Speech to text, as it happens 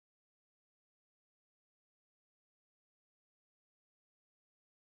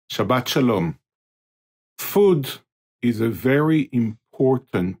Shabbat Shalom. Food is a very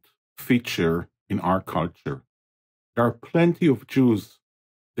important feature in our culture. There are plenty of Jews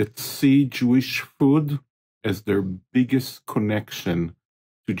that see Jewish food as their biggest connection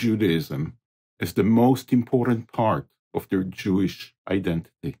to Judaism, as the most important part of their Jewish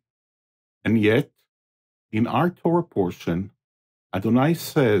identity. And yet, in our Torah portion, Adonai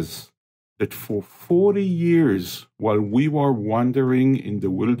says that for 40 years, while we were wandering in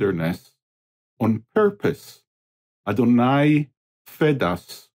the wilderness, on purpose, Adonai fed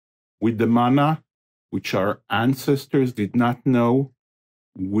us with the manna, which our ancestors did not know,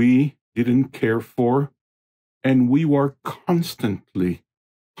 we didn't care for, and we were constantly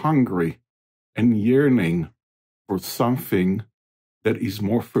hungry and yearning for something that is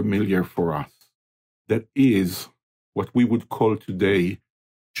more familiar for us, that is what we would call today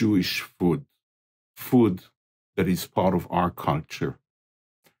Jewish food, food that is part of our culture.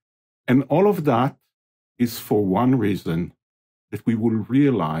 And all of that is for one reason, that we will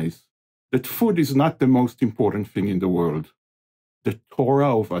realize that food is not the most important thing in the world. The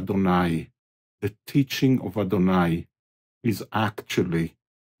Torah of Adonai, the teaching of Adonai, is actually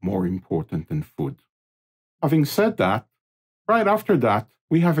more important than food. Having said that, right after that,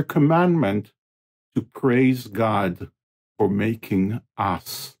 we have a commandment to praise God for making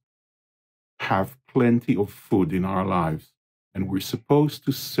us have plenty of food in our lives. And we're supposed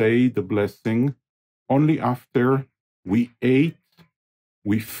to say the blessing only after we ate,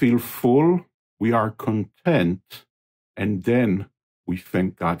 we feel full, we are content, and then we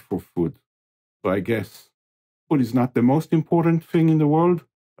thank God for food. So I guess food is not the most important thing in the world,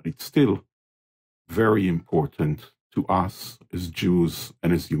 but it's still very important to us as Jews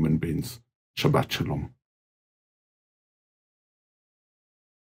and as human beings. Shabbat Shalom.